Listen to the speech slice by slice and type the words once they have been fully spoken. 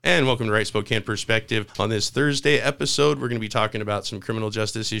And welcome to Right Spokane Perspective. On this Thursday episode, we're going to be talking about some criminal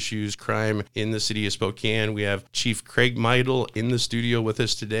justice issues, crime in the city of Spokane. We have Chief Craig Meidl in the studio with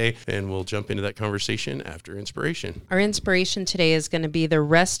us today, and we'll jump into that conversation after inspiration. Our inspiration today is going to be the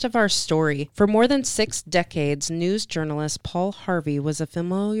rest of our story. For more than 6 decades, news journalist Paul Harvey was a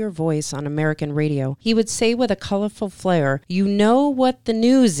familiar voice on American radio. He would say with a colorful flair, "You know what the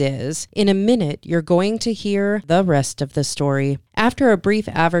news is. In a minute, you're going to hear the rest of the story." After a brief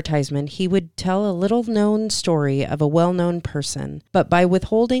advertisement, he would tell a little-known story of a well-known person, but by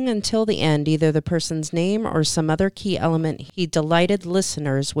withholding until the end either the person's name or some other key element, he delighted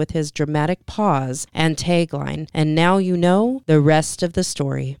listeners with his dramatic pause and tagline, "And now you know the rest of the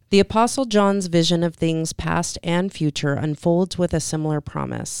story." The Apostle John's vision of things past and future unfolds with a similar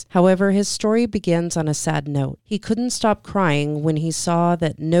promise. However, his story begins on a sad note. He couldn't stop crying when he saw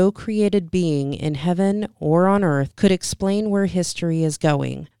that no created being in heaven or on earth could explain where history is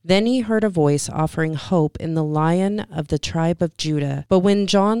going. Then he heard a voice offering hope in the Lion of the tribe of Judah. But when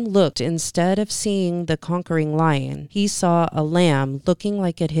John looked, instead of seeing the conquering lion, he saw a lamb looking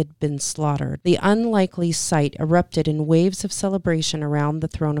like it had been slaughtered. The unlikely sight erupted in waves of celebration around the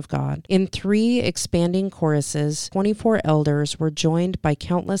throne of God. In 3 expanding choruses, 24 elders were joined by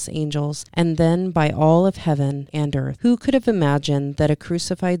countless angels and then by all of heaven and earth. Who could have imagined that a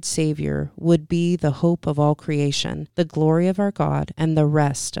crucified Savior would be the hope of all creation, the glory of our God, and the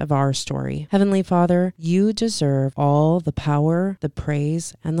rest of our story? Heavenly Father, you deserve all the power, the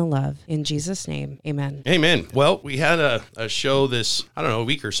praise, and the love. In Jesus' name, amen. Amen. Well, we had a show a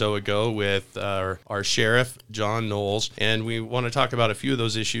week or so ago with our sheriff, John Knowles, and we want to talk about a few of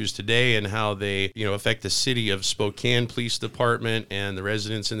those issues today and how they, affect the city of Spokane Police Department and the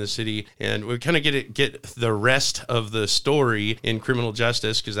residents in the city. And we kind of get the rest of the story in criminal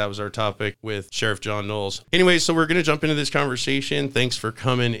justice because that was our topic with Sheriff John Knowles. Anyway, so we're going to jump into this conversation. Thanks for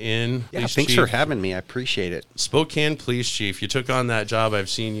coming in. Yeah, thanks for having me. I appreciate it. Spokane Police Chief, you took on that job. I've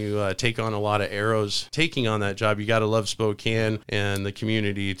seen you take on a lot of arrows taking on that job. You got to love Spokane and the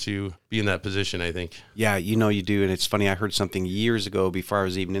community to be in that position, I think. Yeah, you do. And it's funny, I heard something years ago before I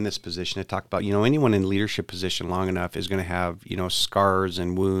was even in this position. It talked about, anyone in leadership position long enough is going to have, scars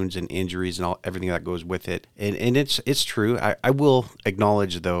and wounds and injuries and everything that goes with it. And it's true. I will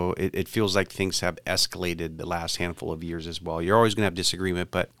acknowledge, though, it feels like things have escalated the last handful of years as well. You're always going to have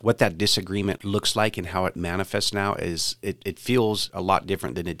disagreement, but what that disagreement looks like and how it manifests now is it feels a lot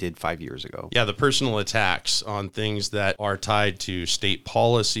different than it did 5 years ago. Yeah, the personal attacks on things that are tied to state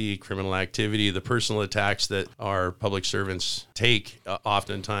policy, criminal activity, the personal attacks that our public servants take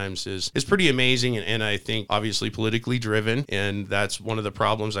oftentimes is pretty amazing, and I think obviously politically driven, and that's one of the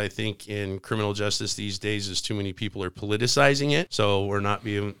problems I think in criminal justice these days is too many people are politicizing it, so we're not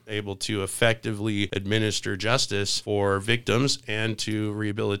being able to effectively administer justice for victims and to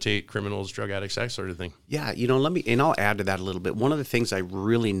rehabilitate criminals, drug addicts, that sort of thing. Yeah, I'll add to that a little bit. One of the things I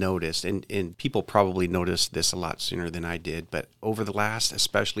really noticed, and people probably noticed this a lot sooner than I did, but over the last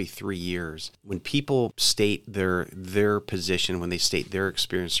especially 3 years, when people state their position, when they state their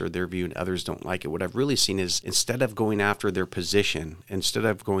experience or their view and others don't like it, what I've really seen is instead of going after their position, instead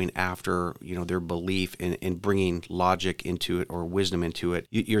of going after their belief and bringing logic into it or wisdom into it,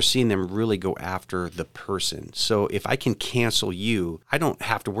 you're seeing them really go after the person. So if I can cancel you, I don't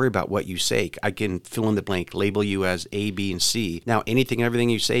have to worry about what you say. I can fill in the blank, label you as A, B, and C. Now, anything and everything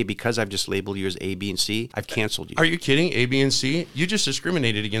you say, because I've just labeled you as A, B, and C, I've canceled you. Are you kidding? A, B, and C? You just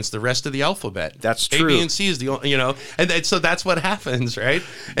discriminated against the rest of the alphabet. That's true. A, B, and C is the only, and so that's what happens, right?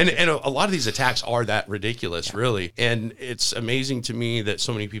 And a lot of these attacks are that ridiculous, really. And it's amazing to me that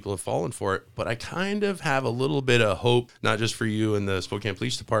so many people have fallen for it. But I kind of have a little bit of hope, not just for you and the Spokane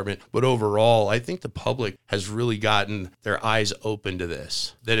Police Department, but overall, I think the public has really gotten their eyes open to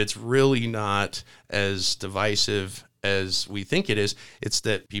this, that it's really not as divisive as we think it is. It's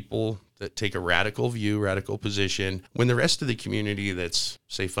that people that take a radical view, radical position, when the rest of the community that's,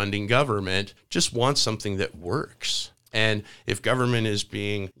 say, funding government just wants something that works. And if government is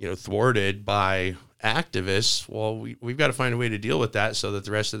being, thwarted by activists, well, we've got to find a way to deal with that so that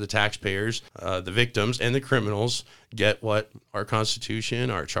the rest of the taxpayers, the victims, and the criminals get what our Constitution,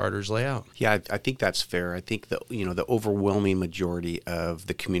 our charters lay out. Yeah, I think that's fair. I think that, the overwhelming majority of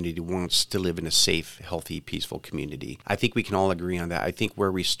the community wants to live in a safe, healthy, peaceful community. I think we can all agree on that. I think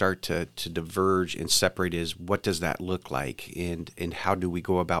where we start to diverge and separate is what does that look like and how do we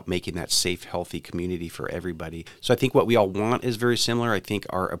go about making that safe, healthy community for everybody. So I think what we all want is very similar. I think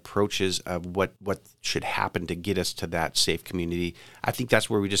our approaches of what should happen to get us to that safe community. I think that's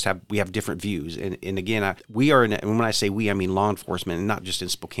where we have different views. And again, and when I say we, I mean law enforcement, and not just in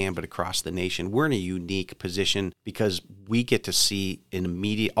Spokane, but across the nation. We're in a unique position because we get to see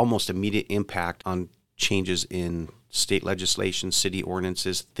an almost immediate impact on changes in state legislation, city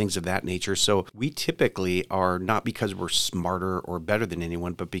ordinances, things of that nature. So we typically are, not because we're smarter or better than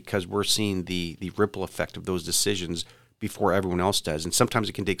anyone, but because we're seeing the ripple effect of those decisions before everyone else does. And sometimes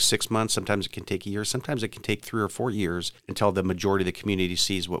it can take 6 months, sometimes it can take a year, sometimes it can take 3 or 4 years until the majority of the community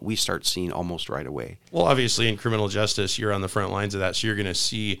sees what we start seeing almost right away. Well, obviously in criminal justice, you're on the front lines of that, so you're going to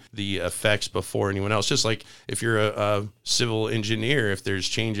see the effects before anyone else. Just like if you're a civil engineer, if there's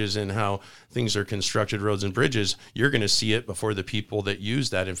changes in how things are constructed, roads and bridges, you're going to see it before the people that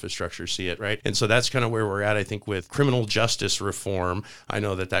use that infrastructure see it, right? And so that's kind of where we're at, I think, with criminal justice reform. I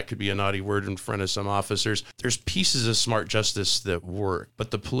know that could be a naughty word in front of some officers. There's pieces of smart justice that work,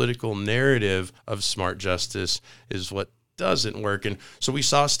 but the political narrative of smart justice is what doesn't work. And so we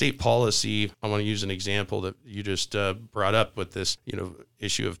saw state policy. I want to use an example that you just brought up with this,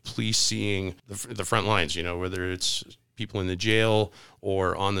 issue of police seeing the front lines, whether it's people in the jail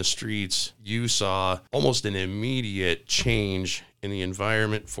or on the streets. You saw almost an immediate change in the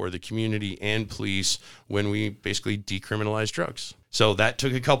environment for the community and police when we basically decriminalized drugs. So that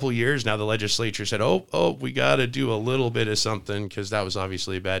took a couple years. Now the legislature said, we got to do a little bit of something because that was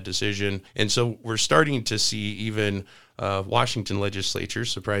obviously a bad decision. And so we're starting to see even Washington legislature,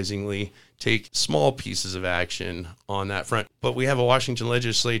 surprisingly, take small pieces of action on that front. But we have a Washington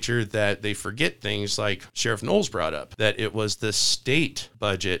legislature that they forget things like Sheriff Knowles brought up, that it was the state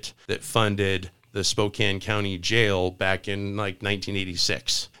budget that funded the Spokane County Jail back in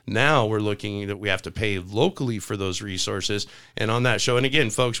 1986. Now we're looking that we have to pay locally for those resources. And on that show, and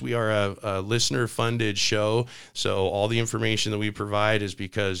again, folks, we are a listener-funded show, so all the information that we provide is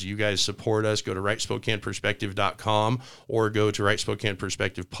because you guys support us. Go to rightspokaneperspective.com or go to Right Spokane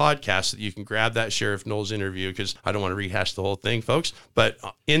Perspective podcast so that you can grab that Sheriff Knowles interview, because I don't want to rehash the whole thing, folks. But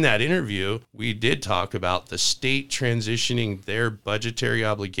in that interview, we did talk about the state transitioning their budgetary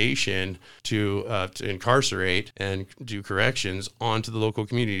obligation to incarcerate and do corrections onto the local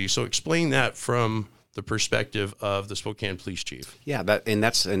community. So explain that from the perspective of the Spokane Police Chief. Yeah,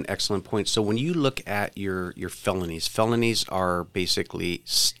 that's an excellent point. So when you look at your felonies are basically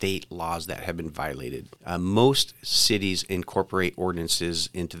state laws that have been violated. Most cities incorporate ordinances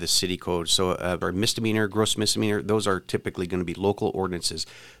into the city code. So a misdemeanor, gross misdemeanor, those are typically going to be local ordinances.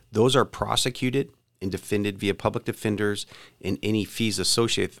 Those are prosecuted and defended via public defenders, and any fees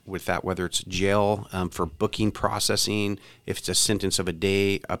associated with that, whether it's jail for booking processing, if it's a sentence of a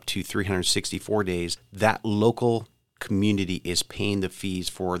day up to 364 days, that local community is paying the fees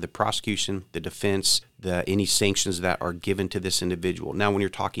for the prosecution, the defense, any sanctions that are given to this individual. Now, when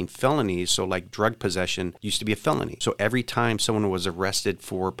you're talking felonies, so like drug possession used to be a felony. So every time someone was arrested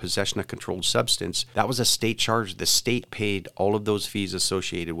for possession of controlled substance, that was a state charge. The state paid all of those fees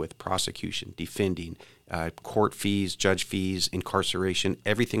associated with prosecution, defending, court fees, judge fees, incarceration.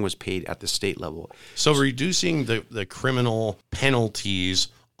 Everything was paid at the state level. So reducing the criminal penalties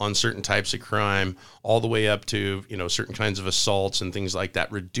on certain types of crime, all the way up to, certain kinds of assaults and things like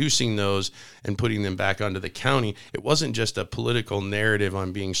that, reducing those and putting them back onto the county. It wasn't just a political narrative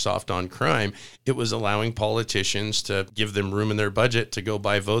on being soft on crime. It was allowing politicians to give them room in their budget to go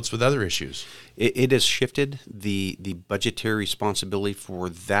buy votes with other issues. It has shifted the budgetary responsibility for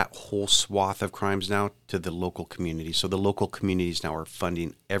that whole swath of crimes now to the local community. So the local communities now are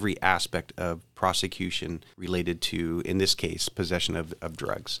funding every aspect of prosecution related to, in this case, possession of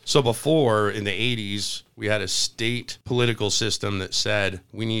drugs. So before, in the 80s, we had a state political system that said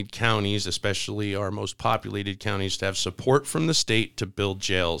we need counties, especially our most populated counties, to have support from the state to build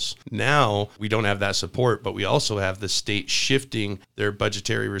jails. Now we don't have that support, but we also have the state shifting their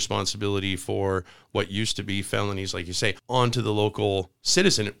budgetary responsibility for what used to be felonies, like you say, onto the local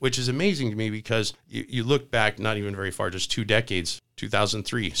citizen, which is amazing to me because you look back not even very far, just 2 decades.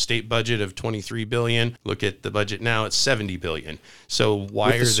 2003, state budget of $23 billion. Look at the budget now, it's $70 billion. So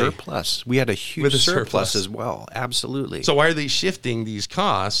why are surplus? We had a huge surplus as well. Absolutely. So why are they shifting these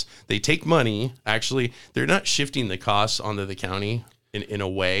costs? They take money. Actually, they're not shifting the costs onto the county in a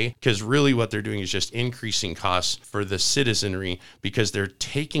way, because really what they're doing is just increasing costs for the citizenry, because they're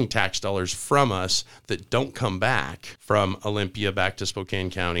taking tax dollars from us that don't come back from Olympia back to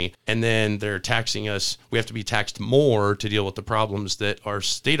Spokane County, and then they're taxing us. We have to be taxed more to deal with the problems that are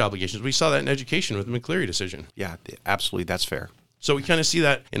state obligations. We saw that in education with the McCleary decision. Yeah, absolutely. That's fair. So we kind of see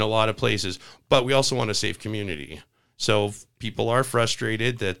that in a lot of places, but we also want a safe community. So people are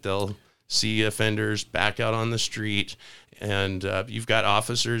frustrated that they'll see offenders back out on the street. And you've got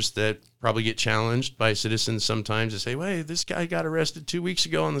officers that probably get challenged by citizens sometimes to say, "Wait, this guy got arrested 2 weeks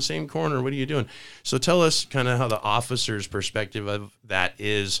ago on the same corner. What are you doing?" So tell us kind of how the officer's perspective of that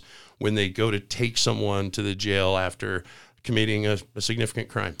is when they go to take someone to the jail after committing a significant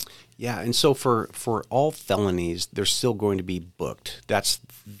crime. Yeah, and so for all felonies, they're still going to be booked.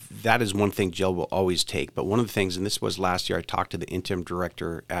 That is one thing jail will always take. But one of the things, and this was last year, I talked to the interim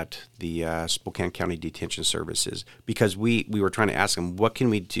director at the Spokane County Detention Services, because we were trying to ask them, what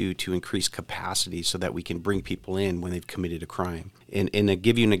can we do to increase capacity so that we can bring people in when they've committed a crime? And to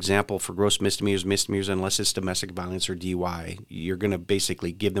give you an example, for gross misdemeanors, unless it's domestic violence or DUI, you're going to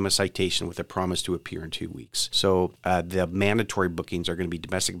basically give them a citation with a promise to appear in 2 weeks. So the mandatory bookings are going to be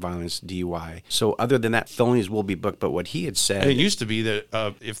domestic violence, DUI. So other than that, felonies will be booked. But what he had said... And it used to be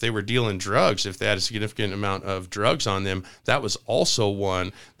that if they were dealing drugs, if they had a significant amount of drugs on them, that was also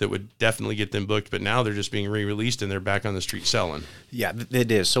one that would definitely get them booked. But now they're just being re-released and they're back on the street selling. Yeah,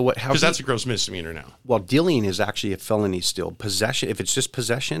 it is. So because that's a gross misdemeanor now. Well, dealing is actually a felony still. Possession, if it's just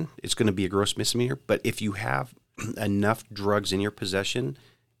possession, it's going to be a gross misdemeanor. But if you have enough drugs in your possession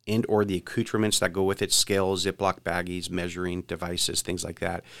and or the accoutrements that go with it, scales, Ziploc baggies, measuring devices, things like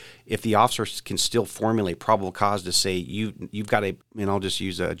that, if the officer can still formulate probable cause to say you've got a, and I'll just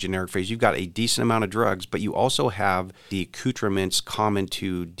use a generic phrase, you've got a decent amount of drugs, but you also have the accoutrements common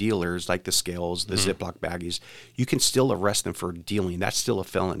to dealers like the scales, the Ziploc baggies, you can still arrest them for dealing. That's still a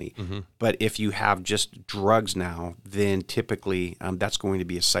felony. But if you have just drugs now, then typically that's going to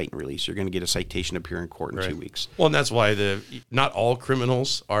be a cite and release. You're going to get a citation to appear in court in 2 weeks. Well, and that's why not all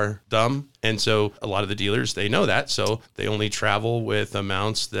criminals are dumb. And so a lot of the dealers, they know that. So they only travel with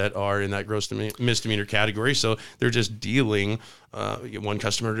amounts that are in that gross misdemeanor category. So they're just dealing one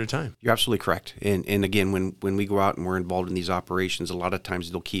customer at a time. You're absolutely correct. And again, when we go out and we're involved in these operations, a lot of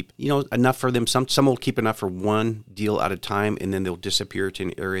times they'll keep, enough for them. Some will keep enough for one deal at a time, and then they'll disappear to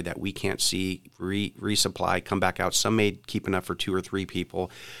an area that we can't see, resupply, come back out. Some may keep enough for 2 or 3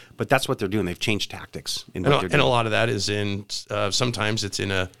 people, but that's what they're doing. They've changed tactics. And a lot of that is in, sometimes it's in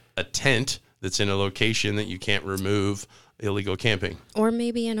a tent that's in a location that you can't remove illegal camping. Or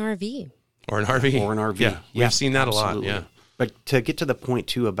maybe an RV. Or an RV. Yeah, we've seen that absolutely. a lot, yeah. But to get to the point,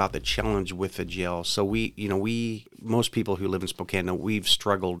 too, about the challenge with the jail, so most people who live in Spokane know we've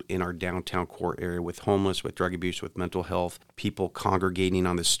struggled in our downtown core area with homeless, with drug abuse, with mental health, people congregating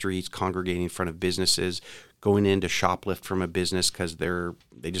on the streets, congregating in front of businesses, going in to shoplift from a business because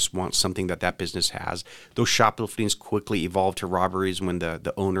they just want something that business has. Those shopliftings quickly evolve to robberies when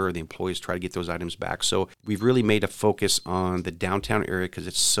the owner or the employees try to get those items back. So we've really made a focus on the downtown area because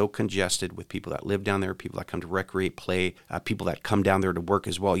it's so congested with people that live down there, people that come to recreate, play, people that come down there to work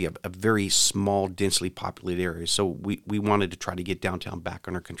as well. You have a very small, densely populated area. So we wanted to try to get downtown back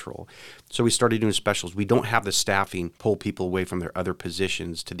under control. So we started doing specials. We don't have the staffing pull people away from their other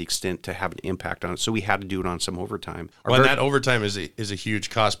positions to the extent to have an impact on it. So we had to do it on some overtime. Well, that overtime is a huge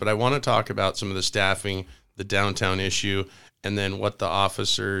cost, but I want to talk about some of the staffing, the downtown issue, and then what the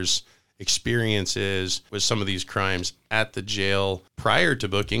officers' experience is with some of these crimes at the jail prior to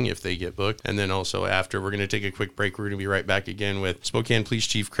booking, if they get booked, and then also after. We're going to take a quick break. We're going to be right back again with Spokane Police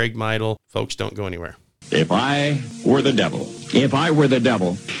Chief Craig Meidl. Folks, don't go anywhere. If I were the devil, if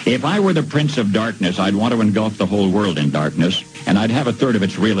I were the prince of darkness, I'd want to engulf the whole world in darkness, and I'd have 1/3 of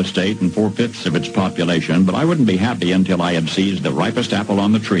its real estate and 4/5 of its population, but I wouldn't be happy until I had seized the ripest apple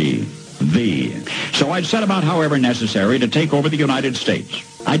on the tree, thee. So I'd set about, however necessary, to take over the United States.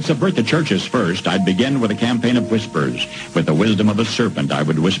 I'd subvert the churches first. I'd begin with a campaign of whispers. With the wisdom of the serpent, I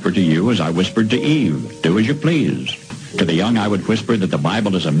would whisper to you as I whispered to Eve, do as you please. To the young, I would whisper that the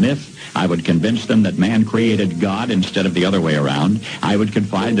Bible is a myth. I would convince them that man created God instead of the other way around. I would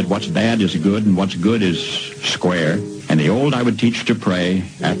confide that what's bad is good and what's good is square. And the old I would teach to pray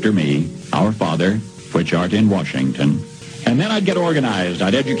after me, Our Father, which art in Washington. And then I'd get organized.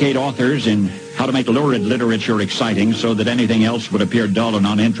 I'd educate authors in how to make lurid literature exciting so that anything else would appear dull and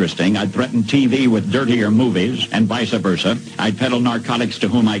uninteresting. I'd threaten TV with dirtier movies and vice versa. I'd peddle narcotics to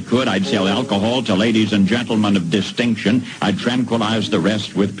whom I could. I'd sell alcohol to ladies and gentlemen of distinction. I'd tranquilize the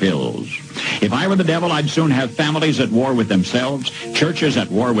rest with pills. If I were the devil, I'd soon have families at war with themselves, churches at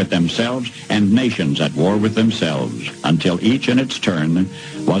war with themselves, and nations at war with themselves, until each in its turn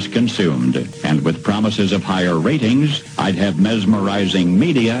was consumed. And with promises of higher ratings, I'd have mesmerizing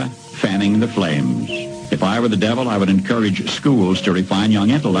media fanning the flames. If I were the devil, I would encourage schools to refine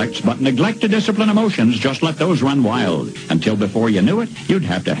young intellects, but neglect to discipline emotions. Just let those run wild. Until before you knew it, you'd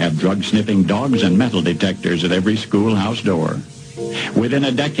have to have drug-sniffing dogs and metal detectors at every schoolhouse door. Within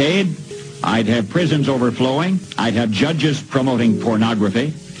a decade, I'd have prisons overflowing. I'd have judges promoting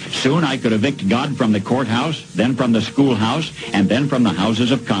pornography. Soon I could evict God from the courthouse, then from the schoolhouse, and then from the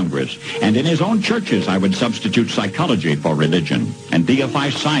houses of Congress. And in his own churches, I would substitute psychology for religion and deify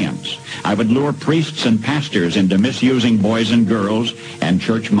science. I would lure priests and pastors into misusing boys and girls and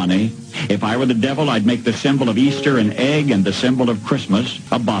church money. If I were the devil, I'd make the symbol of Easter an egg and the symbol of Christmas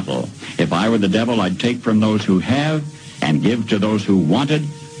a bottle. If I were the devil, I'd take from those who have and give to those who wanted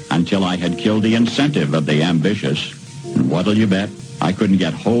until I had killed the incentive of the ambitious. And what'll you bet? I couldn't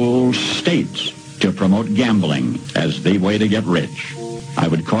get whole states to promote gambling as the way to get rich. I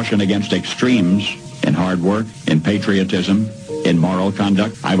would caution against extremes in hard work, in patriotism, in moral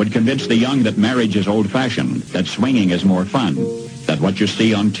conduct. I would convince the young that marriage is old-fashioned, that swinging is more fun, that what you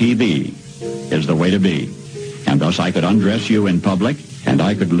see on TV is the way to be. And thus I could undress you in public, and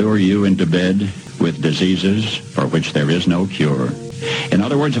I could lure you into bed with diseases for which there is no cure. In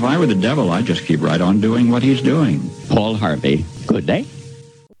other words, if I were the devil, I'd just keep right on doing what he's doing. Paul Harvey, good day.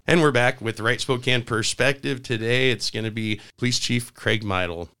 And we're back with the Right Spokane Perspective. Today, it's going to be Police Chief Craig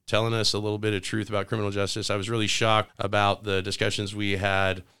Meidl telling us a little bit of truth about criminal justice. I was really shocked about the discussions we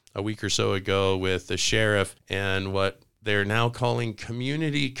had a week or so ago with the sheriff and what they're now calling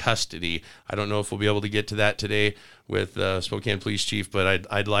community custody. I don't know if we'll be able to get to that today with Spokane Police Chief, but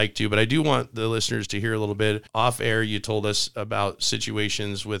I'd like to. But I do want the listeners to hear a little bit. Off air, you told us about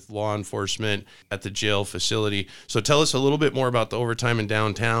situations with law enforcement at the jail facility. So tell us a little bit more about the overtime in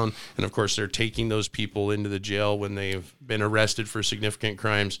downtown. And of course, they're taking those people into the jail when they've been arrested for significant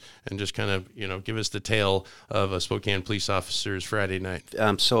crimes, and just kind of, give us the tale of a Spokane police officer's Friday night.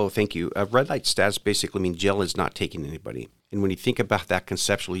 So thank you. Red light status basically means jail is not taking anybody. And when you think about that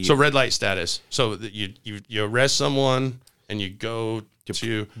conceptually, so red light status. So that you arrest someone and you go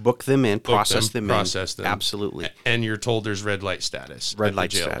to book them in, process them. Absolutely. And you're told there's red light status. Red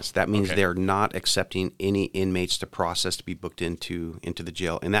light status. That means they're not accepting any inmates to process to be booked into the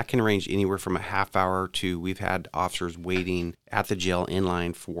jail. And that can range anywhere from a half hour to, we've had officers waiting at the jail in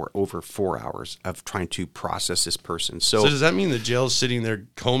line for over 4 hours of trying to process this person. So does that mean the jail's sitting there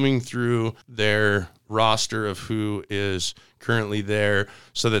combing through their roster of who is currently there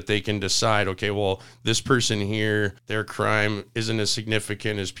so that they can decide, okay, well, this person here, their crime isn't as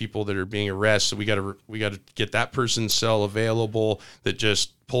significant as people that are being arrested, so we got to get that person's cell available that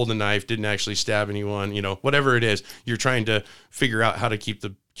just pulled a knife, didn't actually stab anyone, whatever it is. You're trying to figure out how to keep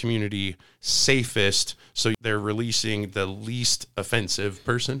the community safest, so they're releasing the least offensive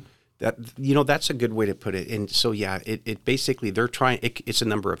person. That's a good way to put it. And so, it basically, they're trying, it's a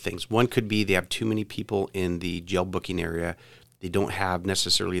number of things. One could be they have too many people in the jail booking area. They don't have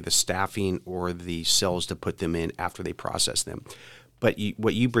necessarily the staffing or the cells to put them in after they process them. But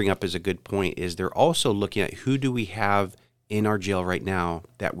what you bring up is a good point, is they're also looking at who do we have in our jail right now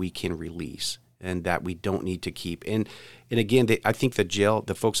that we can release and that we don't need to keep. And again, I think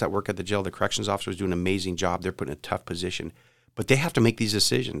the folks that work at the jail, the corrections officers do an amazing job. They're put in a tough position. But they have to make these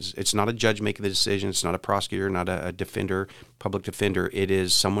decisions. It's not a judge making the decision. It's not a prosecutor, not a defender, public defender. It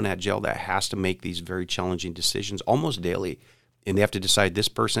is someone at jail that has to make these very challenging decisions almost daily. And they have to decide, this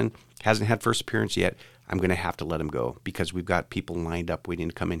person hasn't had first appearance yet. I'm going to have to let him go because we've got people lined up waiting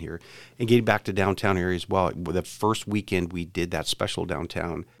to come in here. And getting back to downtown area as well, the first weekend we did that special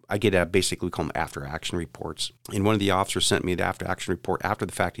downtown, I get basically we call them after action reports. And one of the officers sent me the after action report after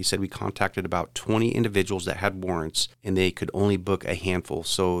the fact. He said we contacted about 20 individuals that had warrants and they could only book a handful.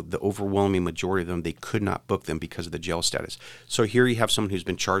 So the overwhelming majority of them, they could not book them because of the jail status. So here you have someone who's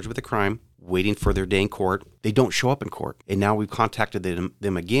been charged with a crime, waiting for their day in court. They don't show up in court. And now we've contacted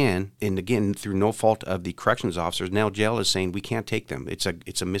them again, and again, through no fault of the corrections officers. Now jail is saying we can't take them. It's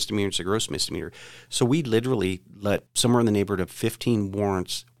a misdemeanor. It's a gross misdemeanor. So we literally let somewhere in the neighborhood of 15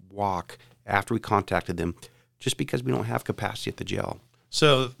 warrants walk after we contacted them just because we don't have capacity at the jail.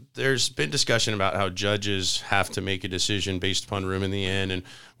 So there's been discussion about how judges have to make a decision based upon room in the inn, and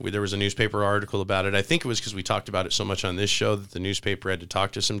there was a newspaper article about it. I think it was because we talked about it so much on this show that the newspaper had to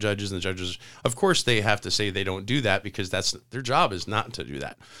talk to some judges, and the judges, of course, they have to say they don't do that because that's their job is not to do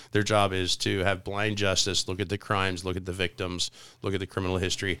that. Their job is to have blind justice, look at the crimes, look at the victims, look at the criminal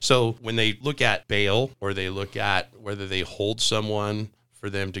history. So when they look at bail or they look at whether they hold someone for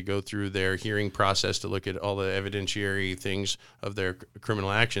them to go through their hearing process to look at all the evidentiary things of their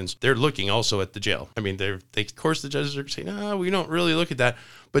criminal actions, they're looking also at the jail. I mean, of course the judges are saying, no, we don't really look at that,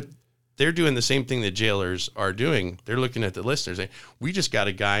 but they're doing the same thing that jailers are doing. They're looking at the list and they're saying, we just got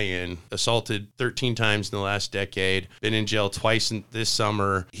a guy in, assaulted 13 times in the last decade, been in jail twice this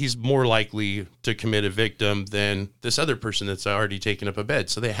summer. He's more likely to commit a victim than this other person that's already taken up a bed.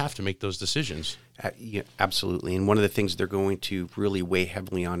 So they have to make those decisions. Yeah, absolutely. And one of the things they're going to really weigh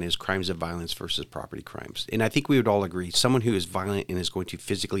heavily on is crimes of violence versus property crimes. And I think we would all agree someone who is violent and is going to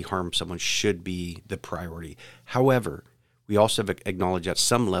physically harm someone should be the priority. However, we also have acknowledged at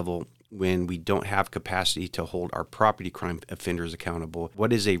some level when we don't have capacity to hold our property crime offenders accountable,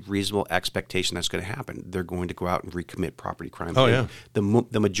 what is a reasonable expectation that's going to happen? They're going to go out and recommit property crimes. Oh, yeah.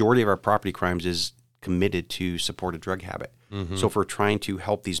 The majority of our property crimes is committed to support a drug habit. Mm-hmm. So if we're trying to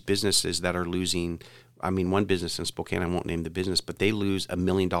help these businesses that are losing, I mean, one business in Spokane, I won't name the business, but they lose $1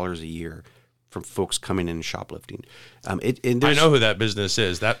 million a year from folks coming in and shoplifting. I know who that business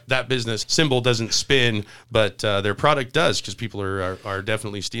is. That business symbol doesn't spin, but their product does, because people are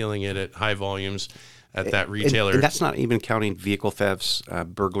definitely stealing it at high volumes at that retailer. And that's not even counting vehicle thefts,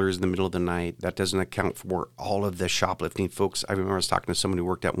 burglars in the middle of the night. That doesn't account for all of the shoplifting folks. I remember I was talking to someone who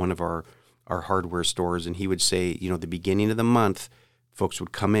worked at one of our hardware stores, and he would say, the beginning of the month, folks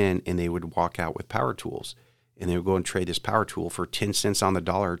would come in and they would walk out with power tools. And they would go and trade this power tool for 10 cents on the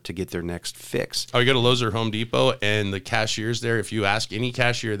dollar to get their next fix. Oh, you go to Lowe's or Home Depot, and the cashiers there, if you ask any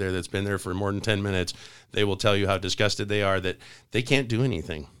cashier there that's been there for more than 10 minutes, they will tell you how disgusted they are that they can't do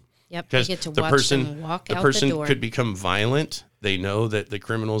anything. Yep, you get to watch them walk out the door. The person could become violent. They know that the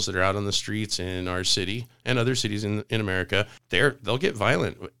criminals that are out on the streets in our city and other cities in America, they'll get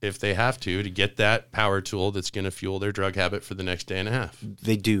violent if they have to get that power tool that's going to fuel their drug habit for the next day and a half.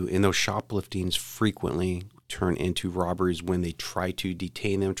 They do, and those shopliftings frequently turn into robberies when they try to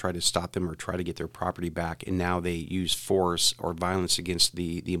detain them, try to stop them, or try to get their property back. And now they use force or violence against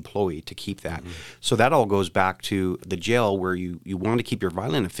the employee to keep that. Mm-hmm. So that all goes back to the jail, where you want to keep your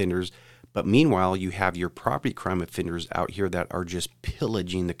violent offenders, but meanwhile, you have your property crime offenders out here that are just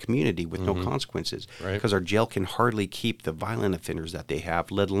pillaging the community with no consequences. Because our jail can hardly keep the violent offenders that they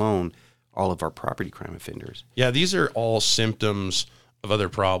have, let alone all of our property crime offenders. Yeah, these are all symptoms of other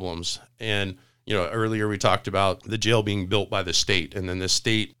problems. And earlier we talked about the jail being built by the state, and then the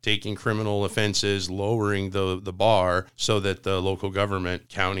state taking criminal offenses, lowering the bar so that the local government,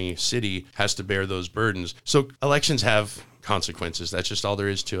 county, city has to bear those burdens. So elections have consequences. That's just all there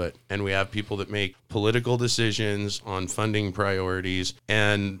is to it. And we have people that make political decisions on funding priorities.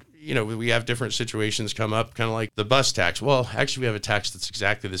 And we have different situations come up, kind of like the bus tax. Well, actually, we have a tax that's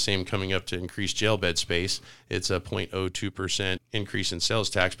exactly the same coming up to increase jail bed space. It's a 0.02% increase in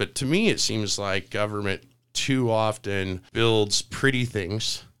sales tax. But to me, it seems like government too often builds pretty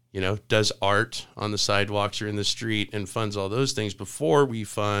things, does art on the sidewalks or in the street and funds all those things before we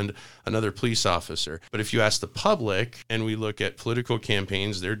fund another police officer. But if you ask the public and we look at political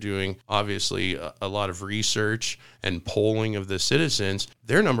campaigns, they're doing obviously a lot of research and polling of the citizens.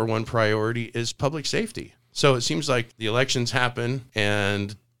 Their number one priority is public safety. So it seems like the elections happen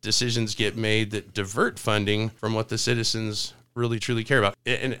and decisions get made that divert funding from what the citizens really truly care about.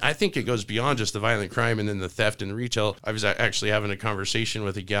 And I think it goes beyond just the violent crime and then the theft and retail. I was actually having a conversation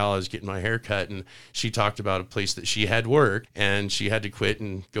with a gal. I was getting my hair cut, and she talked about a place that she had worked, and she had to quit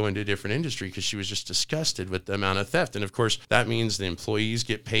and go into a different industry because she was just disgusted with the amount of theft. And of course, that means the employees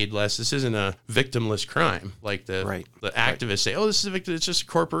get paid less. This isn't a victimless crime like the activists say, oh, this is a victim. It's just a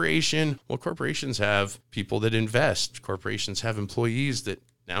corporation. Well, corporations have people that invest. Corporations have employees that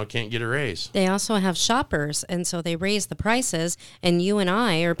now can't get a raise. They also have shoppers, and so they raise the prices, and you and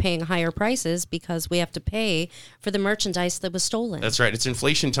I are paying higher prices because we have to pay for the merchandise that was stolen. That's right. It's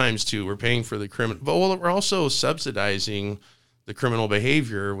inflation times two. We're paying for the criminal, but we're also subsidizing the criminal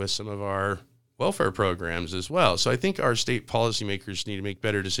behavior with some of our welfare programs as well. So I think our state policymakers need to make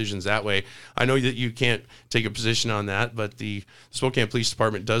better decisions that way. I know that you can't take a position on that, but the Spokane Police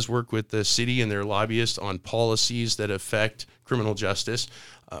Department does work with the city and their lobbyists on policies that affect criminal justice.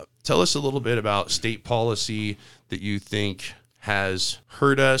 Tell us a little bit about state policy that you think has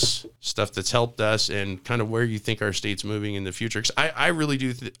hurt us, stuff that's helped us, and kind of where you think our state's moving in the future. 'Cause I really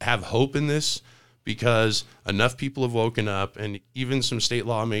do have hope in this, because enough people have woken up, and even some state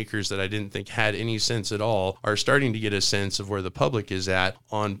lawmakers that I didn't think had any sense at all are starting to get a sense of where the public is at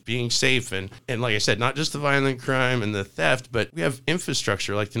on being safe. And like I said, not just the violent crime and the theft, but we have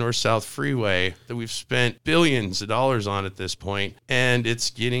infrastructure like the North-South Freeway that we've spent billions of dollars on at this point, and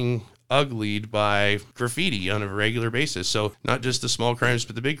it's getting uglied by graffiti on a regular basis. So not just the small crimes,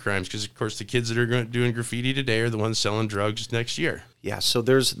 but the big crimes, because of course the kids that are doing graffiti today are the ones selling drugs next year. Yeah, so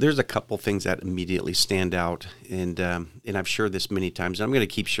there's a couple things that immediately stand out, and I've shared this many times. And I'm going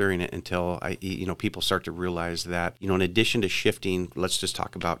to keep sharing it until people start to realize that, in addition to shifting, let's just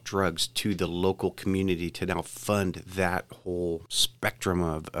talk about drugs, to the local community to now fund that whole spectrum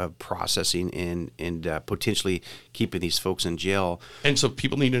of processing and potentially keeping these folks in jail. And so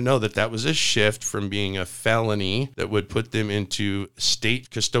people need to know that was a shift from being a felony that would put them into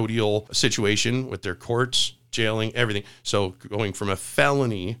state custodial situation with their courts, jailing, everything. So going from a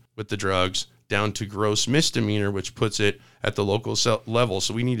felony with the drugs down to gross misdemeanor, which puts it at the local level.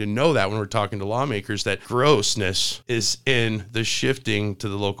 So we need to know that when we're talking to lawmakers, that grossness is in the shifting to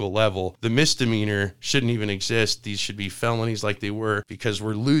the local level. The misdemeanor shouldn't even exist. These should be felonies like they were, because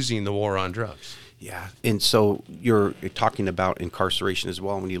we're losing the war on drugs. Yeah, and so you're talking about incarceration as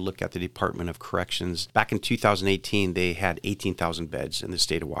well. When you look at the Department of Corrections, back in 2018, they had 18,000 beds in the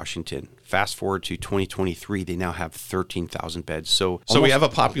state of Washington. Fast forward to 2023, they now have 13,000 beds. So we have a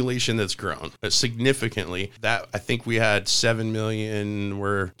population that's grown significantly. That I think we had 7 million.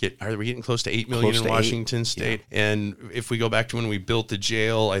 Are we getting close to 8 million in Washington State? Yeah. And if we go back to when we built the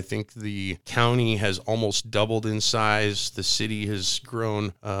jail, I think the county has almost doubled in size. The city has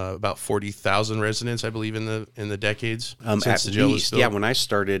grown about 40,000 residents, I believe, in the decades since the jail was built. Yeah, when I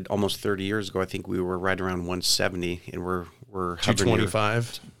started almost 30 years ago, I think we were right around 170, and we're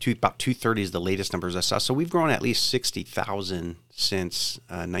 225. About 230 is the latest numbers I saw. So we've grown at least 60,000 since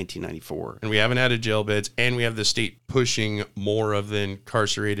 1994. And we haven't added jail beds, and we have the state pushing more of the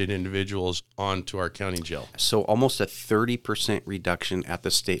incarcerated individuals onto our county jail. So almost a 30% reduction at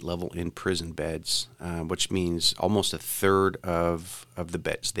the state level in prison beds, which means almost a third of the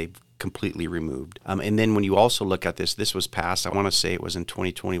beds they've completely removed. And then when you also look at this was passed, I want to say it was in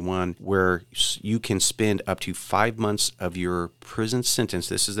 2021, where you can spend up to 5 months of your prison sentence.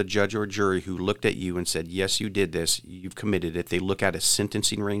 This is the judge or jury who looked at you and said, yes, you did this, you've committed it. They look at a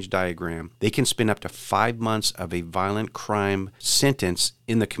sentencing range diagram. They can spend up to 5 months of a violent crime sentence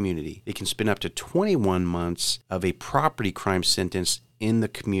in the community. They can spend up to 21 months of a property crime sentence in the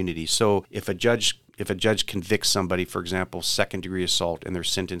community. So if a judge convicts somebody, for example, second-degree assault, and they're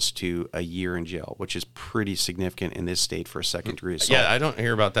sentenced to a year in jail, which is pretty significant in this state for a second-degree assault. Yeah, I don't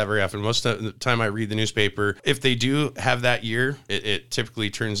hear about that very often. Most of the time I read the newspaper, if they do have that year, it typically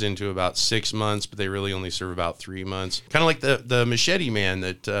turns into about 6 months, but they really only serve about 3 months. Kind of like the machete man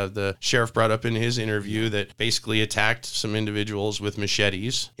that the sheriff brought up in his interview, that basically attacked some individuals with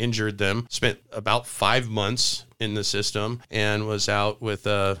machetes, injured them, spent about 5 months in the system, and was out with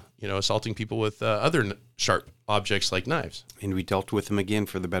assaulting people with other sharp objects like knives. And we dealt with him again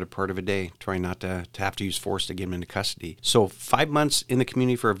for the better part of a day, trying not to have to use force to get him into custody. So 5 months in the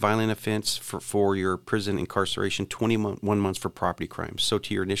community for a violent offense for your prison incarceration, 21 months for property crimes. So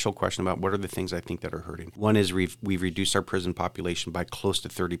to your initial question about what are the things I think that are hurting, one is we've reduced our prison population by close to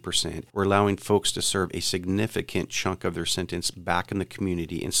 30%. We're allowing folks to serve a significant chunk of their sentence back in the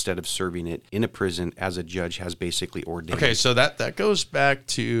community instead of serving it in a prison as a judge has basically ordained. Okay, so that goes back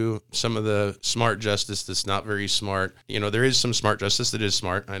to some of the smart justice that's not very smart. There is some smart justice that is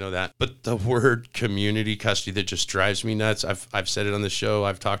smart. I know that. But the word community custody, that just drives me nuts. I've said it on the show.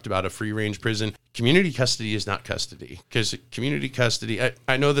 I've talked about a free range prison. Community custody is not custody, because community custody,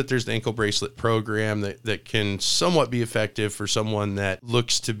 I know that there's the ankle bracelet program that can somewhat be effective for someone that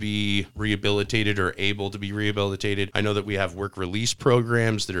looks to be rehabilitated or able to be rehabilitated. I know that we have work release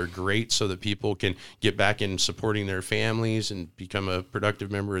programs that are great so that people can get back in supporting their families and become a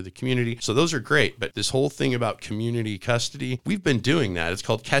productive member of the community. So those are great. But this whole thing about community custody, we've been doing that. It's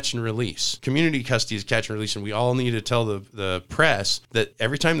called catch and release. Community custody is catch and release. And we all need to tell the press that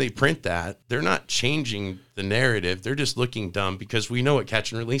every time they print that, they're not changing the narrative. They're just looking dumb, because we know what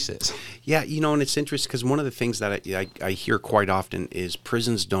catch and release is. Yeah, and it's interesting because one of the things that I hear quite often is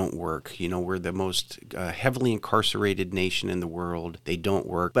prisons don't work. We're the most heavily incarcerated nation in the world. They don't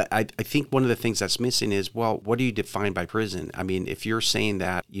work. But I think one of the things that's missing is, well, what do you define by prison? I mean, if you're saying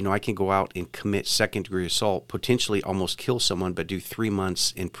that, I can go out and commit second-degree assault, potentially almost kill someone, but do 3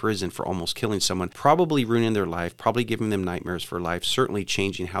 months in prison for almost killing someone, probably ruining their life, probably giving them nightmares for life, certainly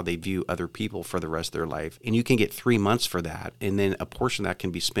changing how they view other people for the rest of their life. and you can get 3 months for that, and then a portion of that can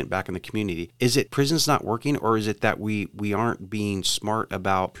be spent back in the community. Is it prisons not working, or is it that we aren't being smart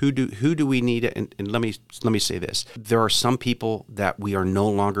about who do we need? And let me say this: there are some people that we are no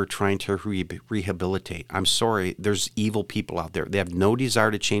longer trying to rehabilitate. I'm sorry, there's evil people out there. They have no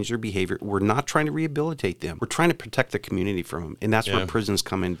desire to change their behavior. We're not trying to rehabilitate them. We're trying to protect the community from them, and that's where prisons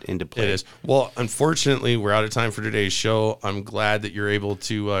come into play. It is. Well, unfortunately, we're out of time for today's show. I'm glad that you're able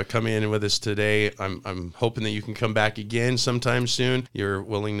to come in with us today. I'm hoping that you can come back again sometime soon. Your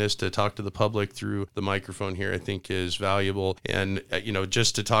willingness to talk to the public through the microphone here, I think, is valuable. And,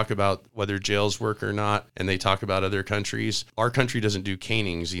 just to talk about whether jails work or not, and they talk about other countries, our country doesn't do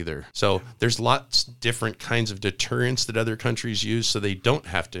canings either. So there's lots different kinds of deterrence that other countries use so they don't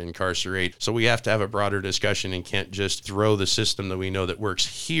have to incarcerate. So we have to have a broader discussion and can't just throw the system that we know that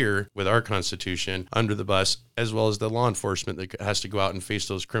works here with our Constitution under the bus, as well as the law enforcement that has to go out and face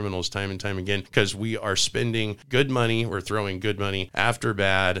those criminals time and time again, because we are spending good money, we're throwing good money after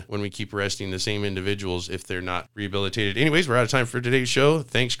bad when we keep arresting the same individuals if they're not rehabilitated. Anyways, we're out of time for today's show.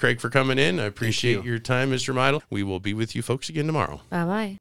 Thanks, Craig, for coming in. I appreciate your time, Mr. Meidl. We will be with you folks again tomorrow. Bye-bye.